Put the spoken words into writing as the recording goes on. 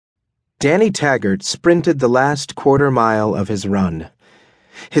Danny Taggart sprinted the last quarter-mile of his run.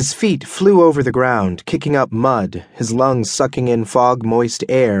 His feet flew over the ground, kicking up mud, his lungs sucking in fog-moist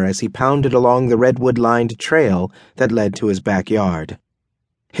air as he pounded along the redwood-lined trail that led to his backyard.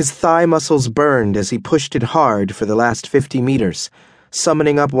 His thigh muscles burned as he pushed it hard for the last 50 meters,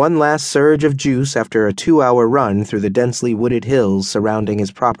 summoning up one last surge of juice after a 2-hour run through the densely wooded hills surrounding his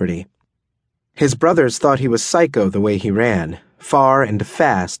property. His brothers thought he was psycho the way he ran, far and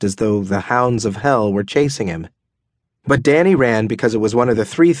fast as though the hounds of hell were chasing him. But Danny ran because it was one of the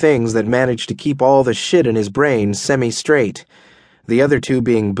 3 things that managed to keep all the shit in his brain semi-straight, the other 2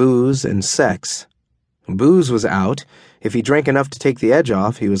 being booze and sex. Booze was out. If he drank enough to take the edge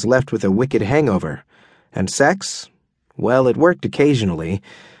off, he was left with a wicked hangover. And sex? Well, it worked occasionally,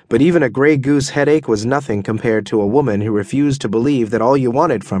 but even a Grey Goose headache was nothing compared to a woman who refused to believe that all you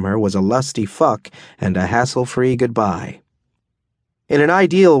wanted from her was a lusty fuck and a hassle-free goodbye. In an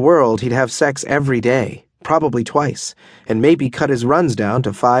ideal world, he'd have sex every day, probably twice, and maybe cut his runs down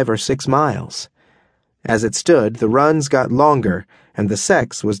to 5 or 6 miles. As it stood, the runs got longer, and the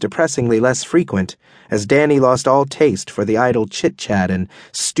sex was depressingly less frequent, as Danny lost all taste for the idle chit-chat and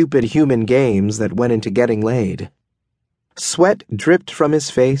stupid human games that went into getting laid. Sweat dripped from his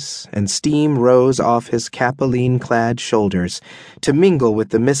face, and steam rose off his capelline-clad shoulders to mingle with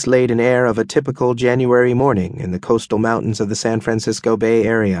the mist-laden air of a typical January morning in the coastal mountains of the San Francisco Bay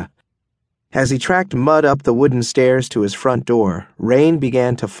Area. As he tracked mud up the wooden stairs to his front door, rain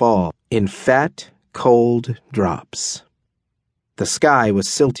began to fall in fat, cold drops. The sky was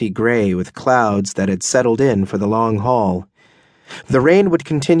silty gray with clouds that had settled in for the long haul. The rain would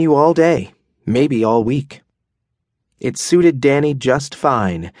continue all day, maybe all week. It suited Danny just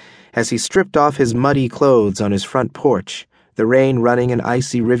fine, as he stripped off his muddy clothes on his front porch, the rain running in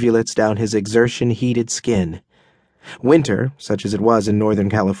icy rivulets down his exertion-heated skin. Winter, such as it was in Northern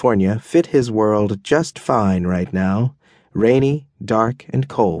California, fit his world just fine right now, rainy, dark, and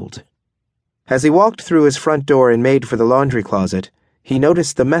cold. As he walked through his front door and made for the laundry closet, he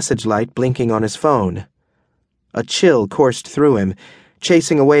noticed the message light blinking on his phone. A chill coursed through him,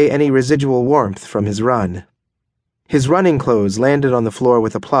 chasing away any residual warmth from his run. His running clothes landed on the floor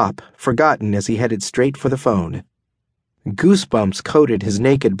with a plop, forgotten as he headed straight for the phone. Goosebumps coated his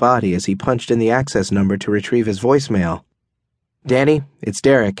naked body as he punched in the access number to retrieve his voicemail. "Danny, it's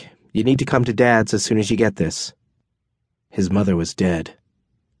Derek. You need to come to Dad's as soon as you get this." His mother was dead.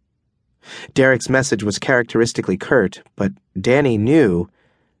 Derek's message was characteristically curt, but Danny knew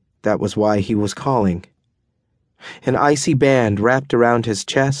that was why he was calling. An icy band wrapped around his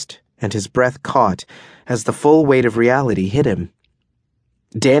chest, and his breath caught as the full weight of reality hit him.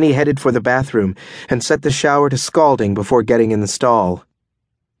 Danny headed for the bathroom and set the shower to scalding before getting in the stall.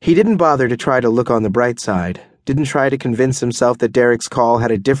 He didn't bother to try to look on the bright side, didn't try to convince himself that Derek's call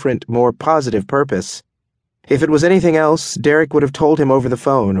had a different, more positive purpose. If it was anything else, Derek would have told him over the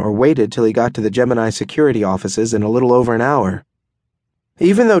phone or waited till he got to the Gemini security offices in a little over an hour.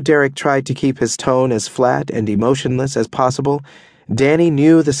 Even though Derek tried to keep his tone as flat and emotionless as possible, Danny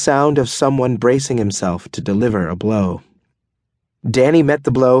knew the sound of someone bracing himself to deliver a blow. Danny met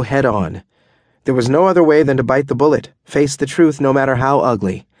the blow head-on. There was no other way than to bite the bullet, face the truth no matter how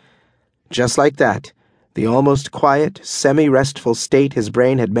ugly. Just like that, the almost quiet, semi-restful state his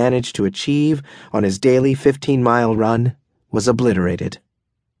brain had managed to achieve on his daily 15-mile run was obliterated.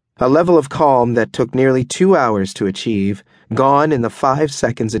 A level of calm that took nearly 2 hours to achieve, gone in the 5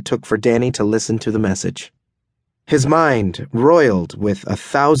 seconds it took for Danny to listen to the message. His mind roiled with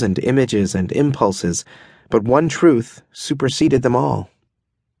 1,000 images and impulses, but one truth superseded them all.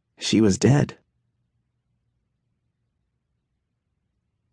 She was dead.